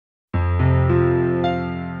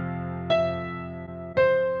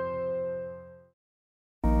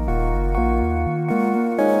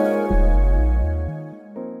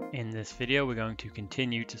this video we're going to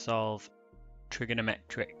continue to solve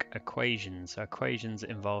trigonometric equations. So equations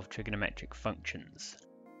involve trigonometric functions.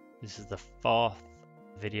 This is the fourth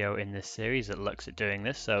video in this series that looks at doing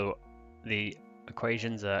this, so the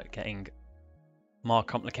equations are getting more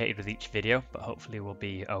complicated with each video, but hopefully we'll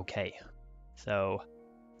be okay. So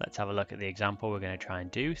let's have a look at the example we're going to try and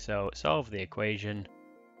do. So solve the equation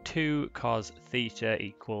 2 cos theta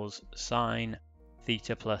equals sine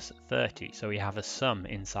theta plus 30. So we have a sum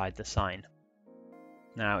inside the sine.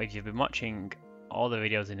 Now if you've been watching all the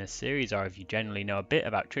videos in this series, or if you generally know a bit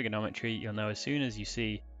about trigonometry, you'll know as soon as you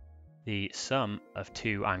see the sum of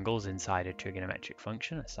two angles inside a trigonometric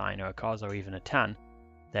function, a sine or a cos or even a tan,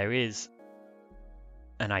 there is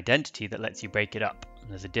an identity that lets you break it up.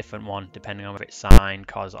 And there's a different one depending on whether it's sine,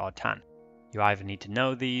 cos or tan. You either need to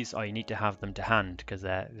know these or you need to have them to hand because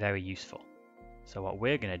they're very useful. So what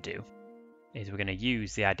we're going to do is we're going to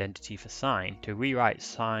use the identity for sine to rewrite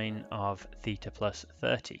sine of theta plus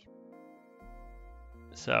 30.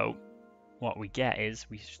 So what we get is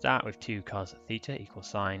we start with 2 cos theta equals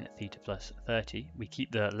sine theta plus 30. We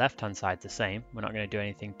keep the left hand side the same. We're not going to do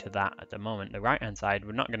anything to that at the moment. The right hand side,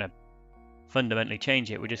 we're not going to fundamentally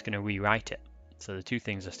change it. We're just going to rewrite it. So the two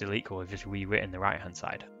things are still equal. We've just rewritten the right hand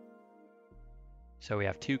side. So we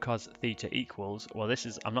have 2 cos theta equals, well this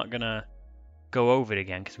is, I'm not going to go over it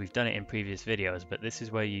again because we've done it in previous videos, but this is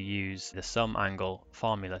where you use the sum angle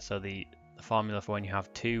formula. So the formula for when you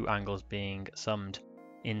have two angles being summed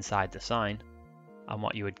inside the sine, and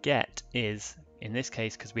what you would get is, in this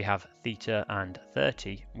case, because we have theta and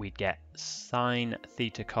 30, we'd get sine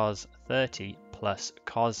theta cos 30 plus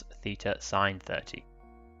cos theta sine 30.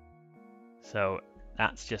 So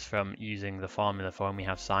that's just from using the formula for when we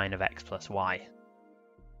have sine of x plus y.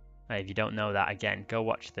 If you don't know that, again, go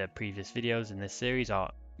watch the previous videos in this series or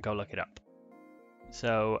go look it up.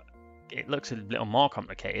 So it looks a little more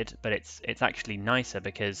complicated, but it's actually nicer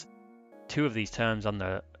because two of these terms on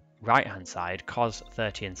the right hand side, cos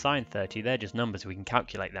 30 and sine 30, they're just numbers. We can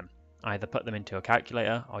calculate them. Either put them into a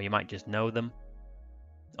calculator, or you might just know them,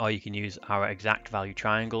 or you can use our exact value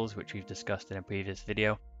triangles, which we've discussed in a previous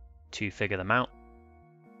video, to figure them out,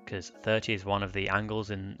 because 30 is one of the angles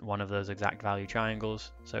in one of those exact value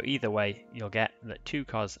triangles. So either way, you'll get that 2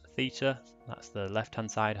 cos theta, that's the left hand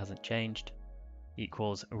side, hasn't changed,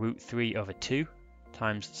 equals root 3 over 2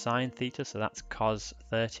 times sine theta, so that's cos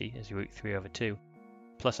 30 is root 3 over 2,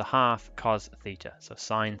 plus a half cos theta, so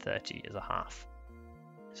sine 30 is a half.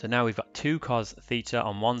 So now we've got 2 cos theta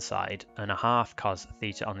on one side and a half cos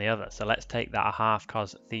theta on the other. So let's take that a half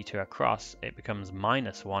cos theta across. It becomes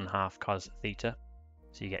minus 1 half cos theta.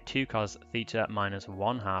 So you get 2 cos theta minus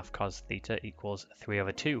 1 half cos theta equals 3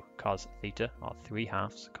 over 2 cos theta, or 3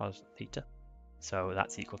 halves cos theta. So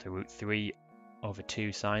that's equal to root 3 over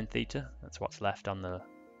 2 sine theta. That's what's left on the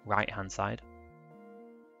right hand side.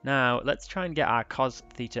 Now let's try and get our cos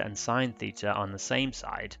theta and sine theta on the same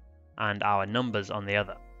side and our numbers on the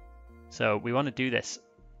other. So we want to do this.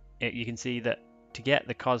 You can see that to get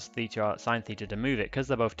the cos theta or sine theta to move it, because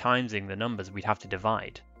they're both timesing the numbers, we'd have to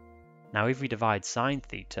divide. Now if we divide sine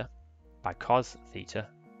theta by cos theta,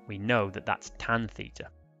 we know that that's tan theta.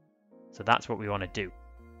 So that's what we want to do.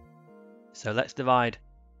 So let's divide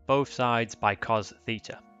both sides by cos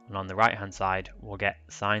theta, and on the right hand side we'll get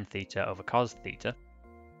sine theta over cos theta,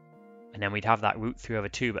 and then we'd have that root 3 over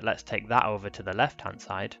 2, but let's take that over to the left hand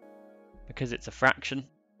side. Because it's a fraction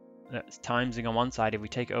that's timesing on one side, if we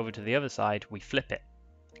take it over to the other side we flip it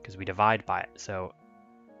because we divide by it. So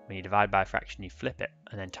when you divide by a fraction you flip it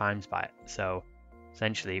and then times by it. So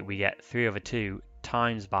essentially we get 3 over 2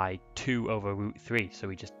 times by 2 over root 3, so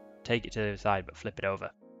we just take it to the other side but flip it over.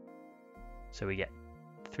 So we get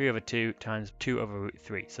 3 over 2 times 2 over root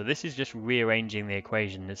 3. So this is just rearranging the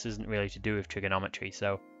equation. This isn't really to do with trigonometry.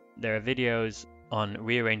 So there are videos on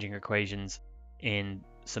rearranging equations in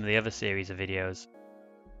some of the other series of videos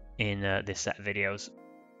in this set of videos.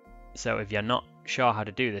 So if you're not sure how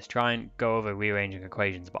to do this, try and go over rearranging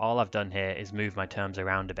equations. But all I've done here is move my terms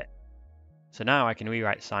around a bit. So now I can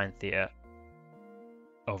rewrite sine theta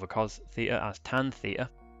over cos theta as tan theta.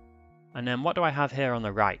 And then what do I have here on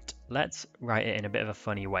the right? Let's write it in a bit of a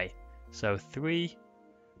funny way. So 3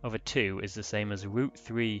 over 2 is the same as root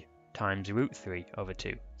 3 times root 3 over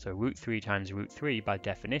 2. So root 3 times root 3 by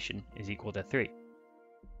definition is equal to 3.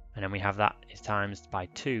 And then we have that is times by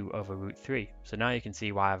 2 over root 3. So now you can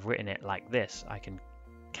see why I've written it like this. I can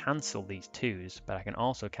cancel these 2's, but I can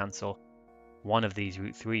also cancel one of these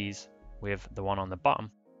root 3's with the one on the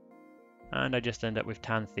bottom. And I just end up with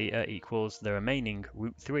tan theta equals the remaining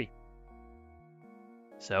root 3.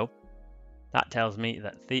 So that tells me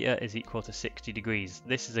that theta is equal to 60 degrees.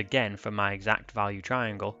 This is again from my exact value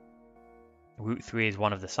triangle, Root 3 is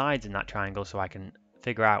one of the sides in that triangle, so I can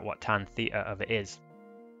figure out what tan theta of it is.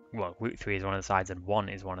 Well, root 3 is one of the sides and 1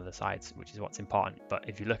 is one of the sides, which is what's important. But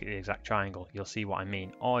if you look at the exact triangle, you'll see what I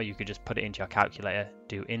mean. Or you could just put it into your calculator,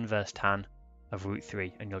 do inverse tan of root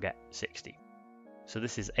 3, and you'll get 60. So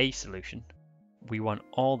this is a solution. We want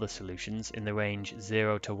all the solutions in the range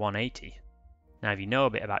 0 to 180. Now, if you know a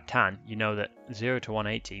bit about tan, you know that 0 to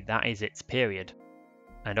 180, that is its period.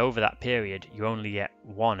 And over that period, you only get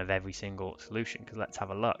one of every single solution, because let's have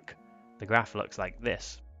a look. The graph looks like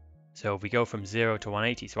this. So if we go from 0 to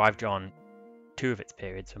 180, so I've drawn two of its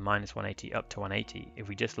periods, from minus 180 up to 180. If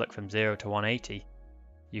we just look from 0 to 180,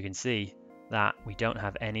 you can see that we don't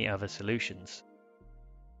have any other solutions.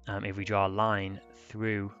 If we draw a line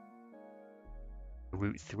through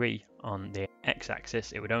root 3 on the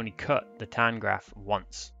x-axis, it would only cut the tan graph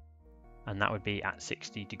once, and that would be at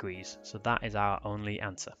 60 degrees. So that is our only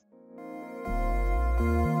answer.